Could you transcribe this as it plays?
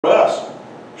us,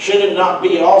 should it not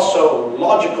be also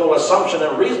logical assumption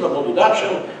and reasonable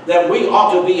deduction that we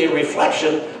ought to be a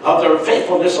reflection of the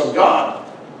faithfulness of God?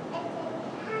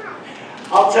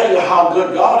 I'll tell you how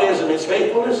good God is in His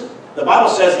faithfulness. The Bible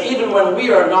says even when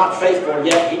we are not faithful,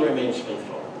 yet He remains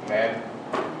faithful. Amen.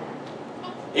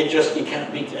 You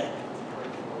can't beat that.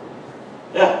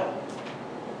 Yeah.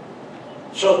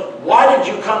 So why did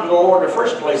you come to the Lord in the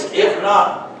first place, if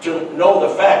not to know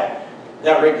the fact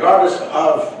that regardless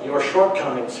of your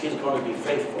shortcomings, He's going to be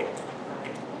faithful?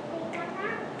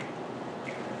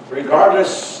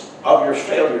 Regardless of your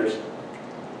failures,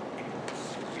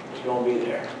 He's going to be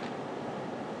there.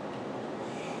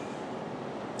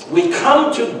 We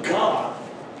come to God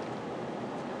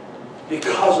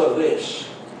because of this.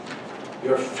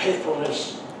 Your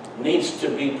faithfulness needs to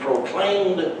be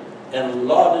proclaimed and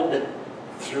lauded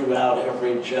throughout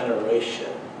every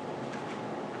generation.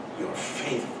 You're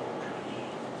faithful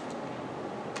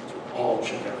to all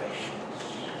generations.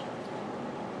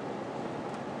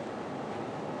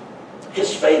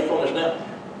 His faithfulness. Now,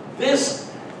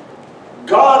 this,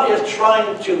 God is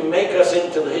trying to make us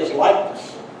into His likeness.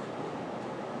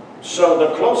 So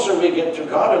the closer we get to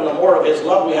God and the more of His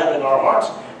love we have in our hearts,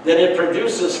 then it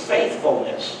produces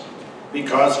faithfulness,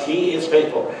 because He is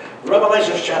faithful.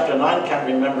 Revelation chapter 9, can't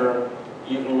remember,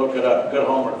 you can look it up, good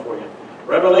homework for you.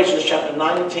 Revelation chapter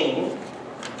 19,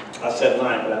 I said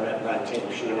 9, but I meant 19,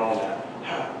 you should have known that.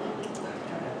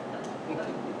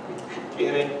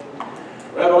 Kidding.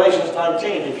 Revelation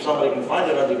 19, if somebody can find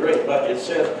it, that'd be great, but it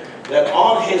says that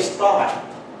on His thigh,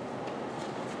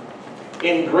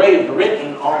 engraved,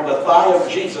 written on the thigh of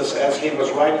Jesus as He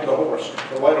was riding the horse,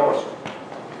 the white horse.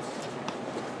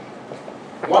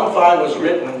 One thigh was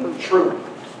written true.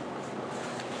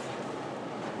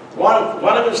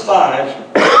 One of His thighs,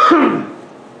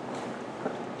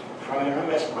 I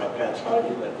messed my pants. How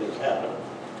did you let this happen?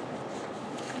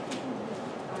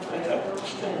 I have to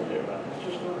stand there, but I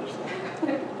just noticed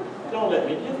that. Don't let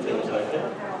me do things like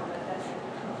that.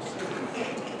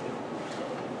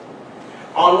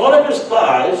 On one of His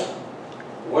thighs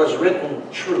was written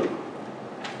true.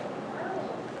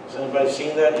 Has anybody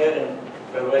seen that yet in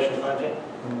Revelation 19?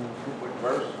 Which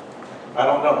verse? I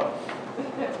don't know.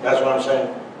 That's what I'm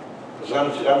saying.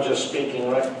 Because I'm just speaking,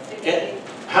 right?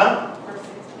 Huh?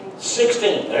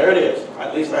 16. There it is.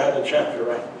 At least I had the chapter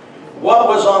right. What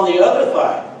was on the other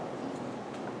thigh?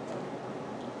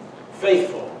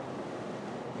 Faithful.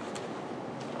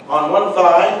 On one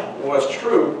thigh was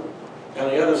true, and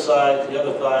the other side, the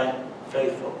other thigh,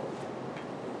 faithful.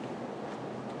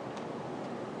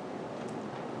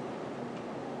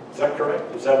 Is that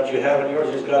correct? Is that what you have in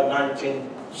yours? He's got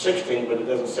 19:16, but it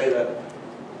doesn't say that.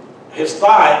 His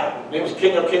thigh, name is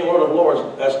King of Kings, Lord of Lords.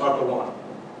 That's not the one.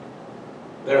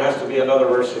 There has to be another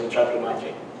verse in chapter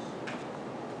 19.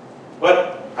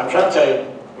 But I'm trying to tell you,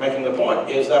 making the point,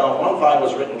 is that on one thigh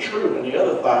was written true, and the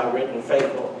other thigh written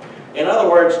faithful. In other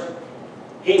words,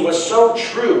 He was so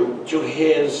true to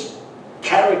His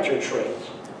character traits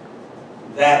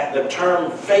that the term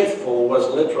faithful was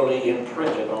literally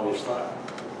imprinted on His thigh.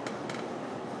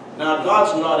 Now,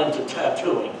 God's not into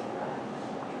tattooing.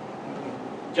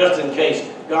 Just in case,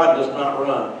 God does not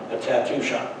run a tattoo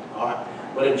shop. All right?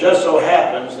 But it just so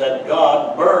happens that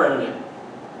God burned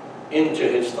into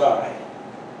His thigh,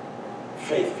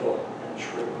 faithful and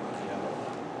true.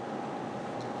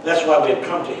 That's why we have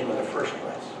come to Him in the first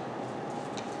place.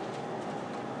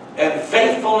 And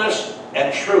faithfulness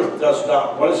and truth does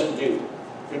not. What does it do?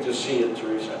 Good to see you,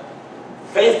 Teresa.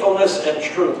 Faithfulness and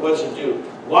truth, what does it do?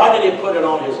 Why did He put it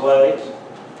on His legs?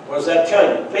 What does that tell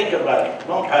you? Think about it.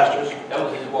 Come on, pastors. That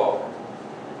was His walk.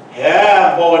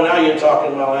 Yeah, boy, now you're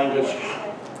talking my language.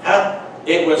 Huh?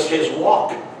 It was His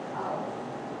walk.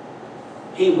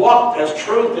 He walked as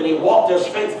truth and He walked as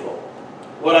faithful.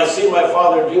 What I see my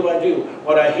Father do, I do.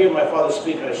 What I hear my Father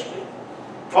speak, I speak.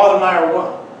 Father and I are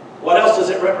one. What else does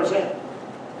it represent?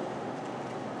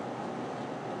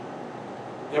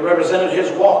 It represented His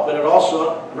walk, but it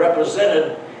also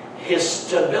represented His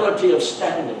stability of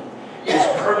standing, His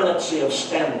permanency of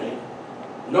standing.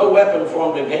 No weapon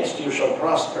formed against you shall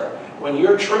prosper. When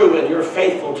you're true and you're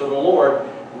faithful to the Lord,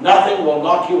 nothing will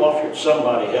knock you off your...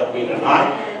 Somebody help me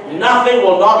tonight. Nothing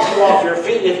will knock you off your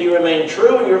feet if you remain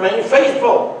true and you remain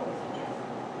faithful.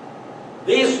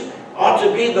 These ought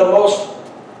to be the most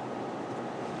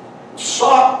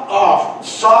sought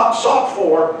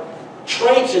for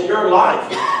traits in your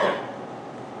life.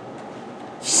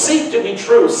 Seek to be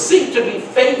true. Seek to be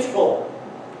faithful.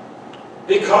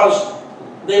 Because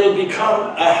it'll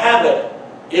become a habit.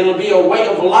 It'll be a way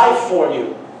of life for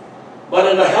you. But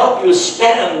it'll help you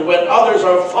stand when others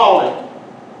are falling.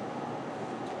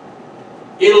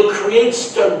 It'll create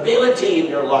stability in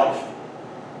your life.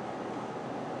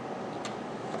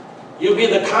 You'll be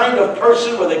the kind of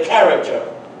person with a character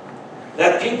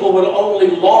that people will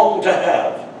only long to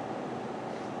have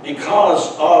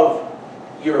because of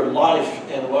your life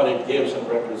and what it gives and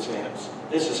represents.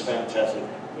 This is fantastic.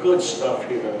 Good stuff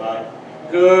here tonight.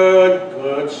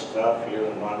 Good stuff here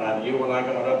tonight. And you and I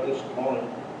got up this morning.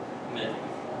 Amen.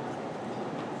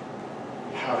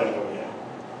 Hallelujah.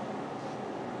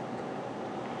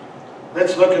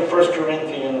 Let's look at 1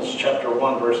 Corinthians chapter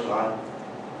 1, verse 9.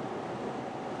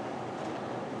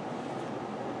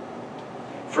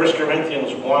 1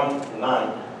 Corinthians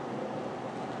 1:9.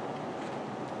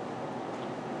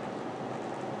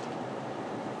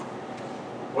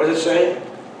 What does it say?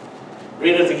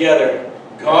 Read it together.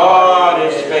 God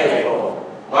is faithful,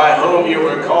 by whom you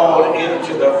were called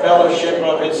into the fellowship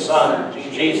of his Son,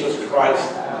 Jesus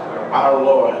Christ, our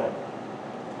Lord.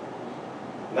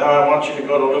 Now I want you to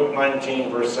go to Luke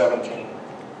 19, verse 17.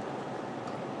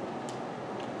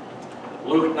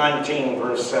 Luke 19,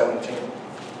 verse 17.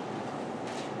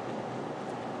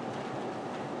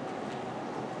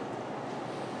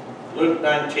 Luke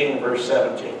 19, verse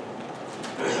 17.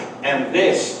 And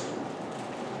this,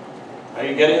 are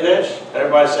you getting this?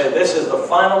 Everybody say, this is the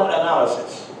final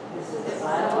analysis. This is the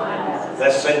final analysis.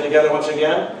 Let's say it together once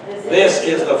again. This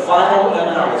is the final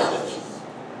analysis.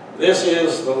 This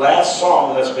is the last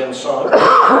song that's been sung.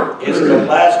 It's the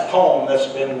last poem that's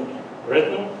been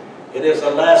written. It is the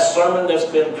last sermon that's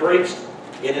been preached.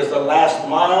 It is the last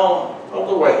mile of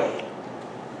the way.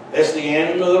 It's the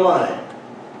end of the line.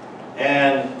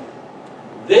 And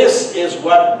this is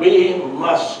what we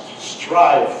must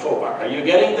strive for. Are you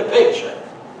getting the picture?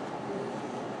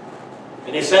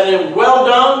 And he said to him, well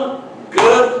done,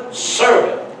 good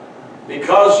servant,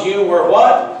 because you were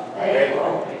what?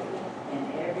 Faithful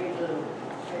in every little.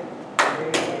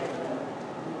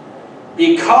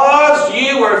 Because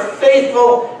you were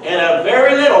faithful in a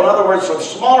very little, in other words, some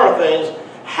smaller things,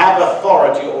 have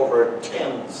authority over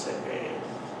 10 cities.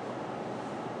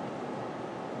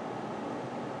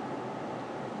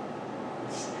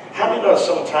 How many know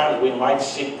sometimes we might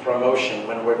seek promotion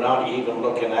when we're not even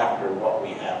looking after what we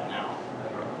have now?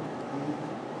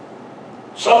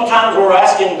 Sometimes we're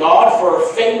asking God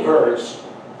for favors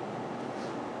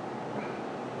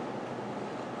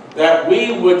that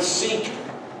we would seek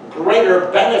greater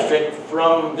benefit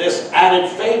from this added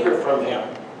favor from Him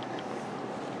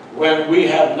when we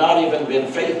have not even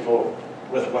been faithful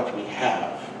with what we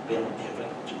have been given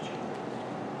to do.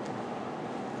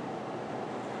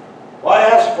 Why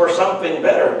ask for something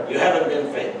better? You haven't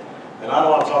been faithful. And I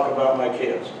don't want to talk about my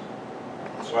kids,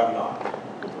 so I'm not.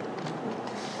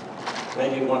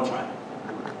 Maybe one time.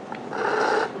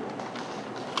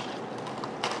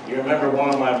 You remember one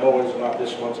of my boys, not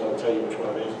this one, so I'll tell you which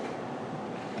one it is.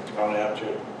 I only have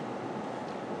two.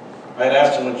 I had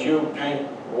asked him, would you paint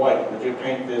white? Would you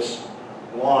paint this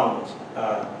lawn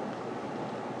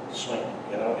swing?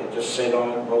 You know, it just sit on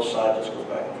it, both sides, just goes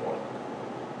back and forth.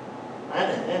 I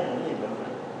didn't remember.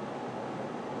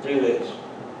 Do this.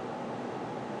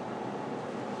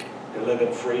 You're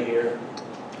living free here.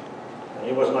 And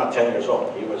he was not 10 years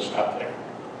old. He was up there.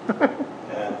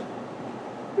 And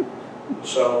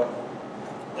so,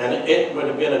 and it would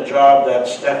have been a job that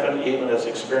Stephen, even as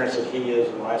experienced as he is,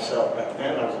 and myself back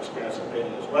then, I was experienced in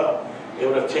painting as well, it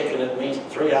would have taken at least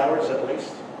 3 hours at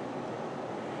least.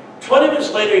 20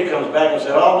 minutes later he comes back and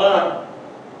said, all done.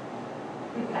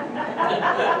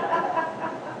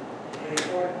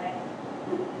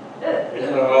 You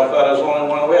know, I thought there was only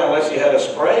one way, unless he had a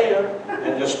sprayer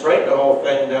and just sprayed the whole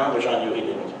thing down, which I knew he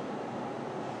didn't.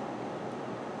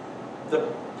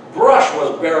 The brush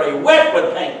was barely wet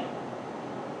with paint.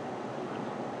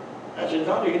 I said,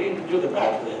 no, you need to do the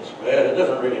back of this. Well, it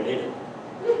doesn't really need it.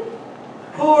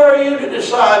 Who are you to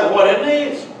decide what it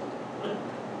needs?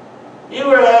 You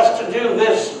were asked to do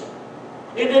this.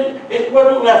 It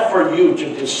wasn't left for you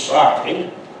to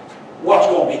decide what's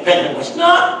going to be painted and what's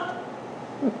not.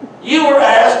 You were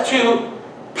asked to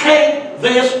paint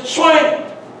this swing.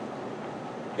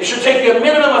 It should take you a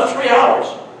minimum of 3 hours.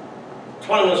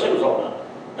 20 minutes it was all done.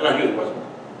 And I knew it wasn't.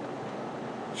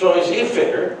 So as he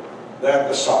figured that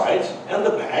the sides and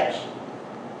the backs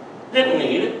didn't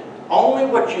need it, only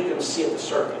what you can see at the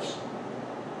surface.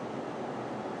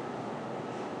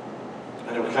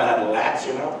 And it would kind of have lats,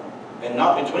 you know, and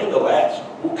not between the lats.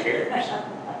 Who cares?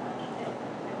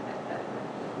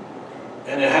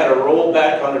 And it had a roll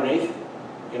back underneath,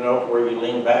 you know, where you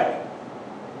lean back.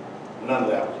 None of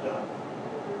that was done.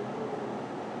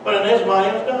 But in his mind,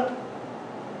 it was done.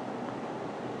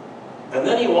 And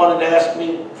then he wanted to ask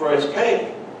me for his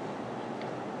pay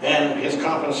and his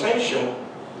compensation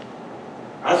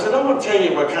said, I'm going to tell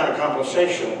you what kind of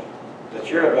compensation that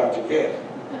you're about to get.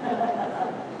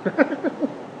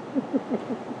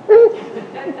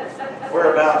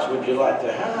 Whereabouts would you like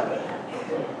to have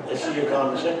it? This is your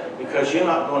compensation. Because you're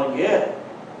not going to get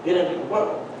it.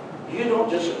 Well, you don't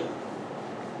just...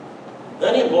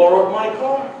 Then he borrowed my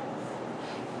car.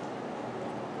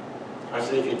 I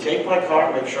said, if you take my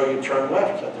car, make sure you turn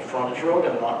left at the frontage road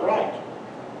and not right.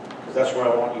 Because that's where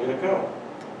I want you to go.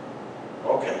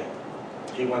 Okay.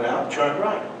 He went out and turned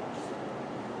right.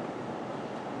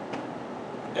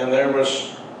 And there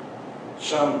was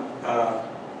some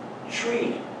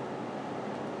tree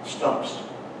stumps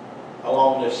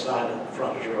along this side of the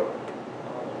frontage road.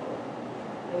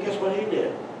 And guess what he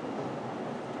did?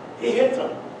 He hit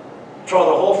them. Tore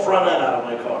the whole front end out of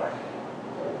my car.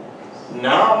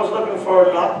 Now I was looking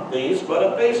for not these, but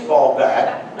a baseball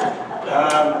bat.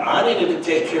 I needed to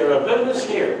take care of business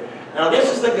here. Now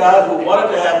this is the guy who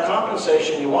wanted to have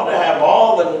compensation. He wanted to have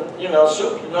all the,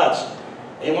 soup to nuts.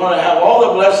 He wanted to have all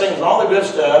the blessings and all the good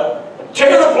stuff.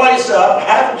 Tear the place up,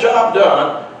 have the job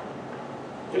done.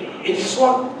 He just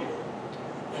wanted...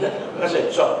 That's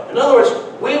it. So, in other words,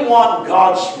 we want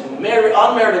God's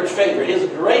unmerited favor, His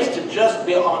grace to just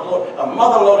be on a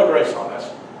mother load of grace on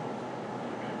us.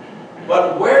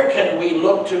 But where can we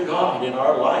look to God in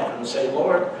our life and say,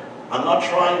 Lord, I'm not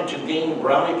trying to gain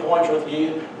brownie points with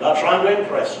you, not trying to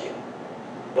impress you,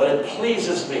 but it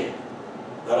pleases me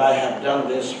that I have done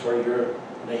this for your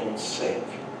name's sake.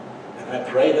 And I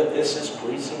pray that this is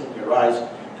pleasing in your eyes,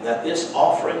 and that this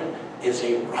offering is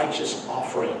a righteous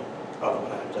offering of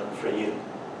what I've done for you.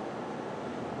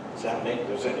 Does that make,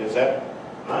 is that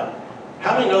right?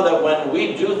 How many know that when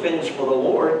we do things for the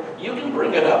Lord, you can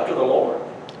bring it up to the Lord?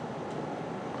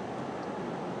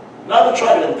 Not to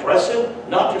try to impress Him,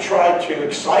 not to try to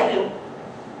excite Him.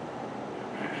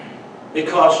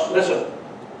 Because, listen,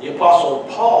 the Apostle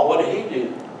Paul, what did he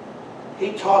do?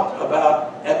 He talked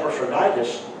about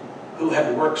Epaphroditus, who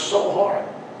had worked so hard.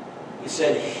 He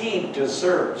said he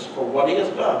deserves, for what he has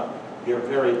done, your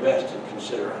very best in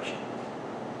consideration.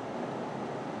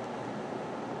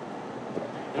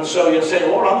 And so you say,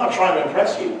 Lord, I'm not trying to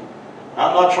impress you.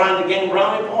 I'm not trying to gain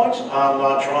brownie points. I'm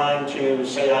not trying to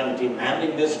say I'm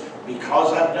demanding this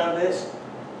because I've done this.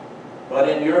 But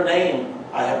in your name,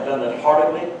 I have done it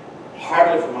heartily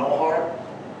from my whole heart.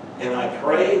 And I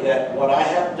pray that what I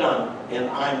have done, and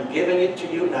I'm giving it to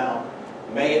you now,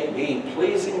 may it be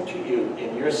pleasing to you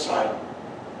in your sight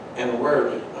and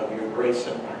worthy of your grace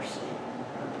and mercy.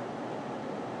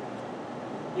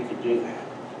 You could do that.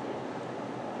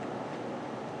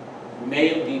 May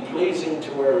it be pleasing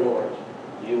to our Lord.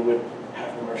 You would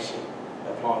have mercy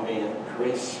upon me and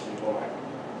grace me, Lord.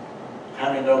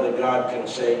 How many know that God can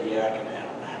say, yeah, I can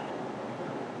handle that?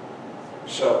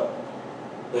 So,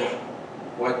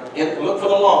 look for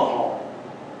the long haul.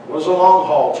 What does the long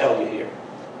haul tell you here?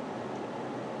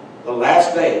 The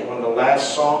last day, when the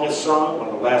last song is sung, when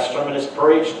the last sermon is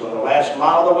preached, when the last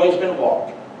mile of the way has been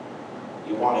walked,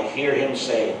 you want to hear Him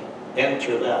say,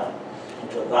 enter thou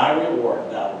into thy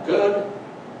reward, thou good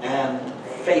and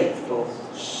faithful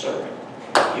servant.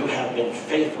 You have been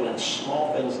faithful in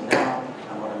small things, now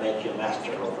I'm going to make you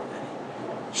master over many.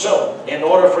 So, in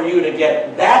order for you to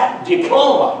get that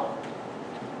diploma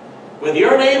with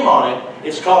your name on it,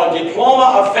 it's called a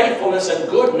diploma of faithfulness and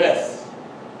goodness.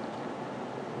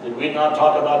 Did we not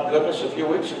talk about goodness a few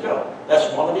weeks ago?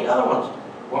 That's one of the other ones.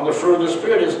 One of the fruit of the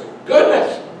Spirit is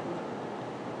goodness.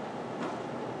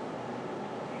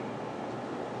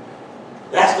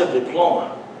 That's the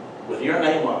diploma with your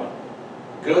name on it.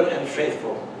 Good and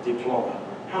faithful diploma.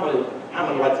 How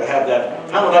many like to have that?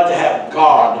 How many like to have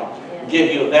God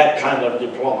give you that kind of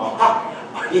diploma?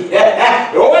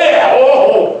 Yeah. Oh yeah.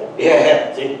 Oh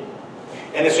yeah. See?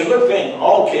 And it's a good thing.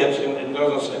 All kids, and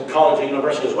those in college and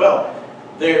university as well,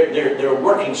 they're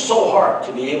working so hard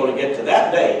to be able to get to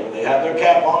that day when they have their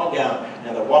cap on and down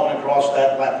and they're walking across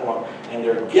that platform and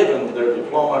they're given their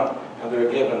diploma and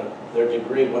they're given their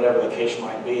degree, whatever the case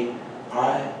might be.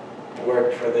 I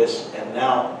worked for this, and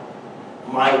now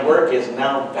my work is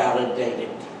now validated.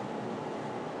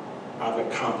 I've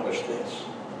accomplished this.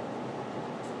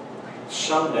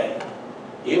 Someday,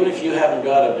 even if you haven't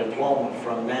got a diploma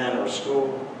from man or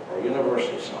school or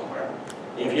university somewhere,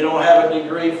 if you don't have a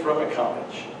degree from a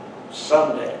college,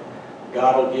 someday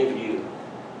God will give you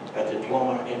a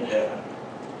diploma in heaven,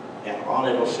 and on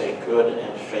it will say, good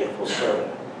and faithful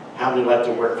servant. How many like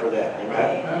to work for that?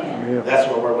 Amen? Amen. That's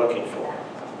what we're looking for.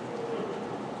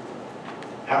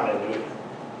 Hallelujah.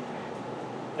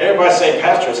 Everybody say,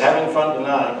 Pastor is having fun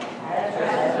tonight.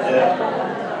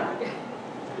 Yeah.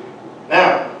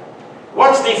 Now,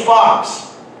 what's the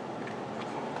fox?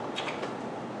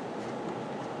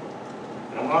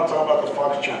 not talking about the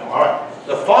Fox channel. All right.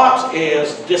 The Fox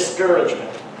is discouragement.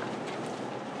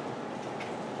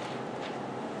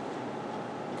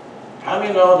 How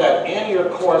many know that in your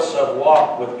course of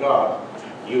walk with God,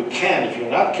 you can, if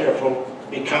you're not careful,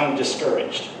 become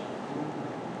discouraged?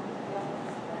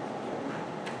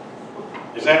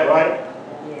 Is that right?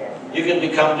 Yes. You can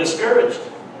become discouraged.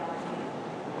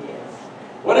 Yes.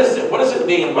 What is it? What does it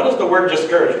mean? What is the word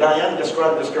discouraged? Diane,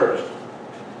 describe discouraged.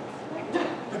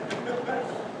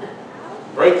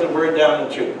 Break the word down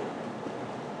in two.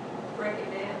 Break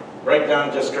it down. Break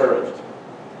down discouraged.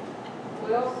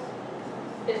 Well,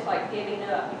 it's like giving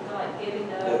up. You feel like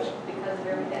giving up Yes. because of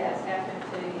everything that's happened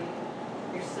to you.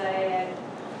 You're sad.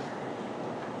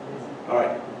 All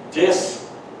right.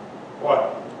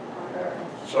 What?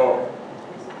 So,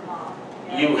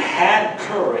 you had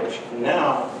courage.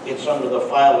 Now it's under the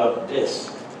file of dis.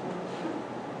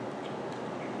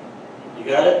 You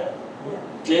got it?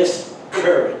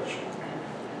 Discourage.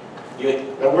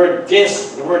 The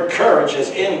word courage is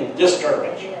in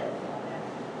discourage.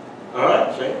 All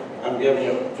right, see? I'm giving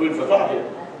you food for thought here.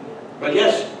 But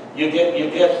yes, you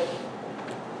get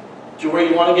to where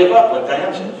you want to give up, like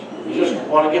Diane says. You just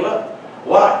want to give up.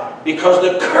 Why? Because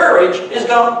the courage is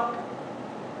gone.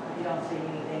 You don't see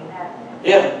anything happening.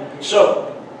 Yeah.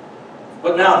 So,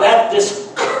 but now that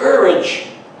discourage,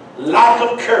 lack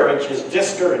of courage is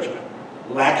discouragement.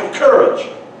 Lack of courage.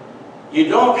 You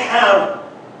don't have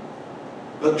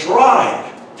the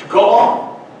drive to go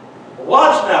on.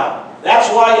 Watch now. That's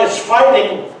why it's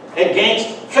fighting against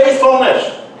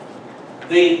faithfulness.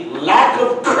 The lack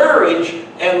of courage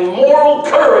and moral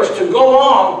courage to go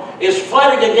on is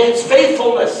fighting against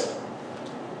faithfulness.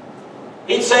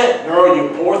 He'd say, "No, you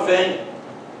poor thing.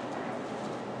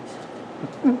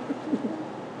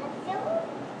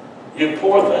 You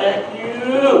poor thing.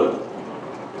 You.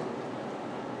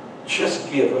 Just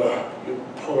give up, you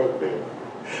poor thing."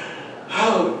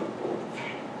 Oh.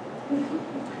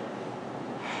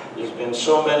 There's been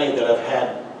so many that have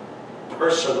had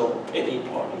personal pity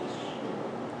parties.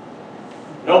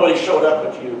 Nobody showed up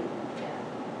but you.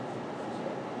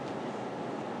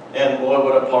 And boy,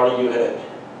 what a party you had.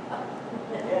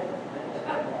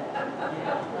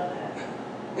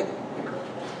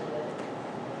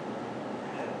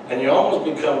 And you almost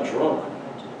become drunk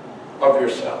of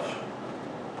yourself.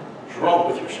 Drunk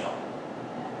with yourself.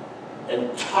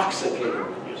 Intoxicated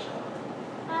with yourself.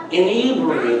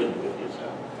 Inebriated with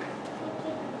yourself.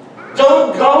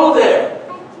 Don't go there.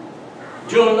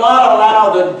 Do not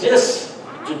allow the dis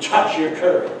to touch your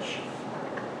courage.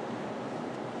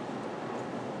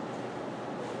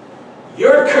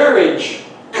 Your courage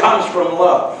comes from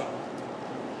love.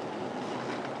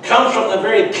 Comes from the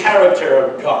very character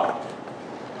of God.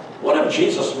 What if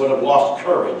Jesus would have lost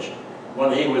courage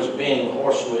when he was being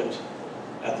horsewhipped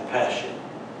at the pasture?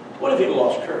 What if he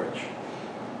lost courage?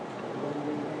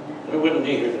 We wouldn't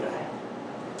be here today.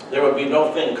 There would be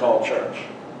no thing called church,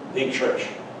 the church.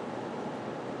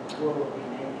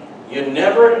 You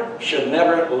should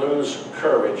never lose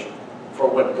courage for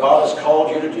what God has called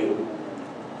you to do,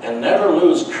 and never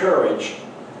lose courage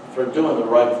for doing the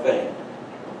right thing.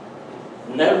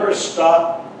 Never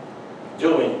stop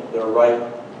doing the right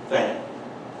thing.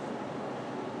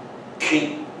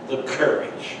 Keep the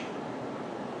courage.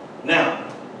 Now,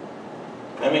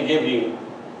 let me give you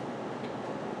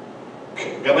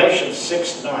Galatians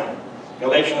 6:9.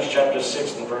 Galatians chapter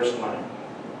 6 and verse 9.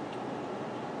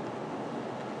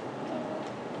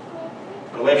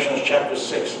 Galatians chapter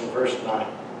 6 and verse 9.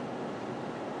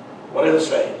 What does it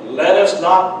say? Let us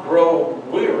not grow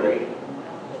weary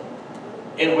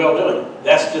in well-doing.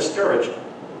 That's discouragement.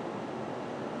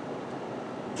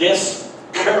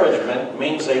 Discouragement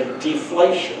means a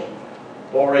deflation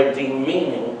or a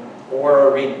demeaning or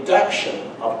a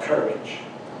reduction of courage.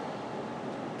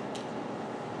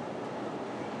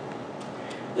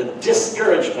 The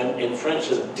discouragement in French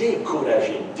is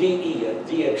découragé,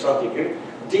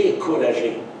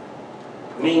 découragé,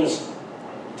 means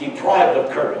deprived of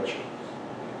courage.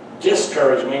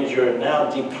 Discouraged means you're now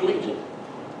depleted.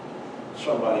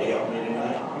 Somebody help me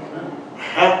tonight.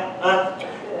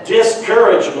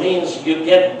 Discouraged means you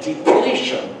get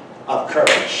depletion of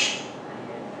courage.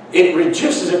 It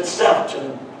reduces itself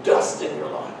to dust in your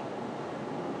life.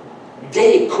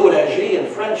 Découragé in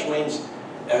French means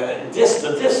dis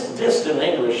in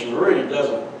English really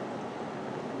doesn't.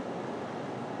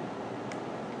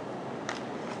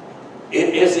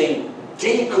 It is a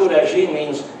découragé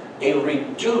means a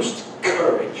reduced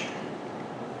courage.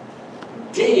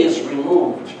 D is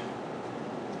removed.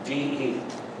 D-E.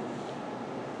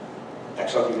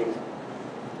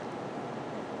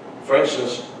 For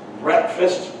instance,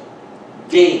 breakfast,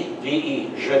 D-E,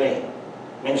 gêner,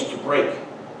 means to break.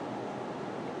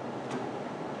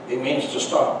 It means to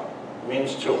stop. It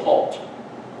means to halt.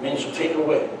 It means to take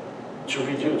away, to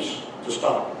reduce, to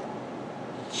stop.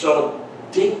 So,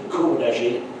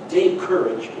 décourager,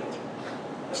 discouragement.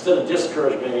 Instead of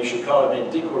discouragement, you should call it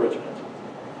a discouragement.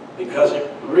 Because it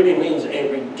really means a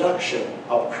reduction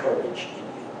of courage in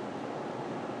you.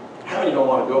 How many don't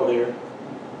want to go there?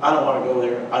 I don't want to go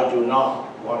there. I do not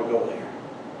want to go there.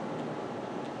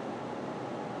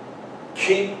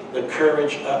 Keep the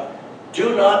courage up.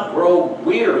 Do not grow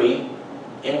weary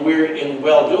in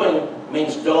well-doing.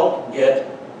 Means don't get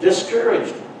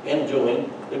discouraged in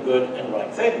doing the good and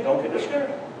right thing. Don't get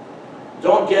discouraged.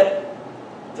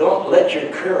 Don't let your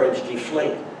courage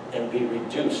deflate and be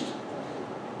reduced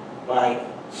by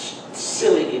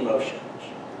silly emotions.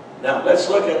 Now let's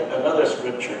look at another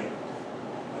scripture.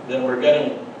 Then we're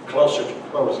getting closer to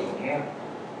closing here.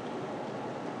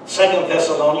 2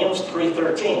 Thessalonians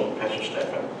 3:13, Pastor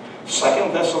Stephen.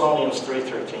 2 Thessalonians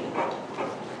 3:13.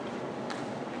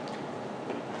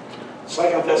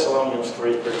 2 Thessalonians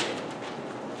 3:13.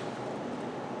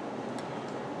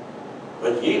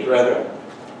 But ye, brethren,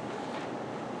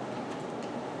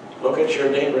 look at your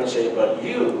neighbor and say, but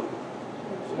you,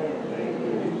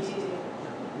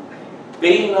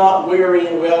 be not weary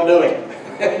in well-doing.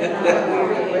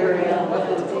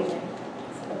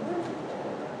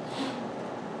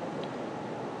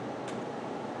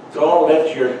 Don't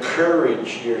let your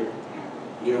courage,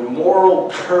 your moral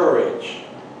courage,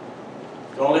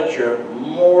 don't let your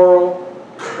moral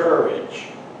courage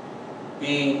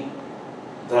be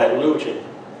diluted,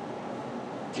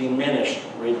 diminished,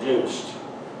 reduced.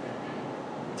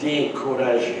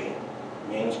 Décourager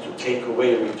means to take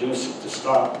away, reduce it, to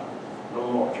stop. No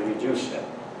more, to reduce it.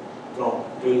 Don't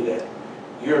do that.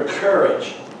 Your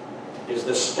courage is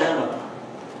the stamina.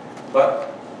 But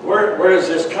where does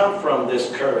this come from, this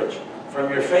courage?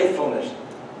 From your faithfulness.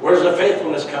 Where does the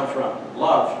faithfulness come from?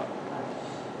 Love.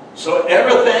 So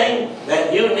everything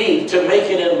that you need to make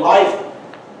it in life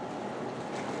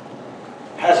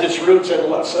has its roots in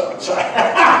what?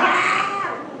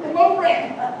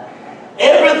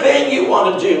 Everything you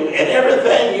want to do and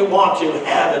everything you want to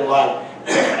have in life,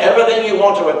 everything you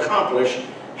want to accomplish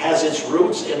has its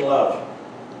roots in love.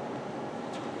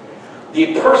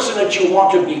 The person that you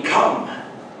want to become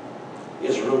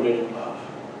is rooted in love.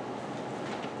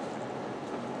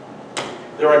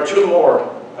 There are two more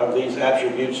of these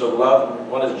attributes of love.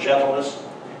 One is gentleness,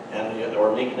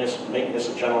 or meekness. Meekness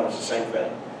and gentleness is the same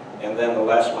thing. And then the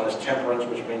last one is temperance,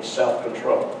 which means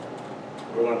self-control.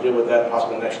 We're going to deal with that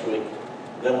possibly next week.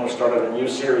 Then we'll start a new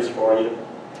series for you.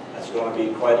 That's going to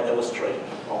be quite illustrative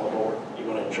on the board. You're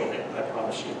going to enjoy it, I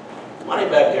promise you. Money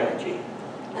back guarantee.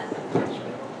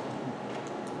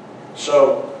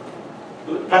 So,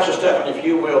 Pastor Stephen, if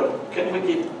you will, can we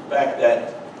get back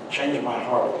that change my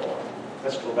heart, Lord?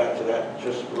 Let's go back to that,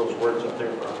 just those words up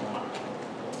there for a moment.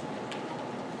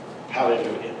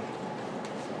 Hallelujah.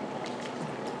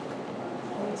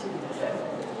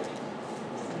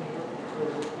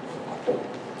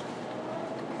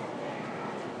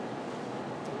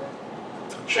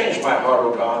 Change my heart,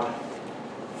 O God.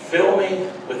 Fill me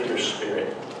with your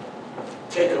Spirit.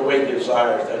 Take away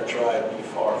desires that drive me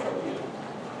far from you.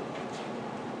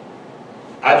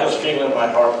 I just feel in my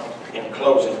heart, in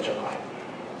closing tonight,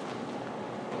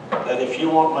 that if you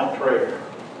want my prayer,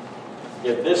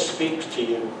 if this speaks to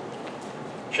you,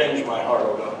 change my heart,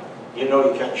 O God. You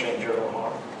know you can't change your own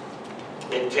heart.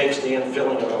 It takes the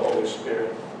infilling of the Holy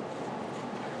Spirit.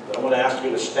 But I'm going to ask you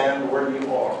to stand where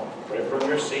you are. Right from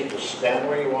your seat, just stand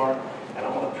where you are, and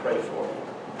I'm going to pray for you.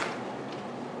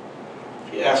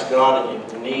 If you ask God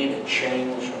and you need a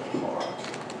change of heart,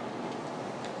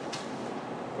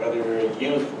 whether you're a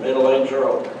youth, middle age, or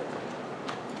older,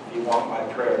 if you want my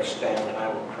prayer, stand and I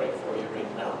will pray for you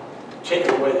right now. Take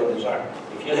away the desire.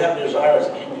 If you have desires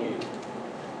in you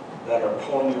that are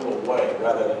pulling you away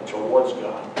rather than towards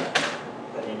God,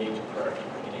 then you need to pray.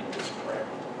 You need this prayer.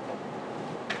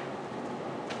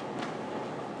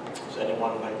 Does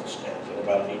anyone like to stand? Does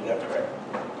anybody need that prayer?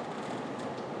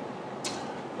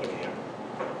 Look here.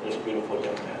 This beautiful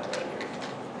young man right here.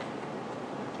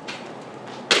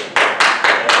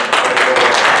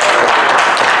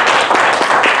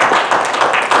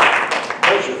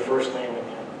 What's your first name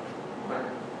again?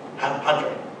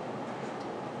 Hunter.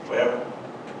 Well,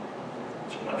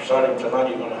 starting tonight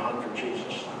you're going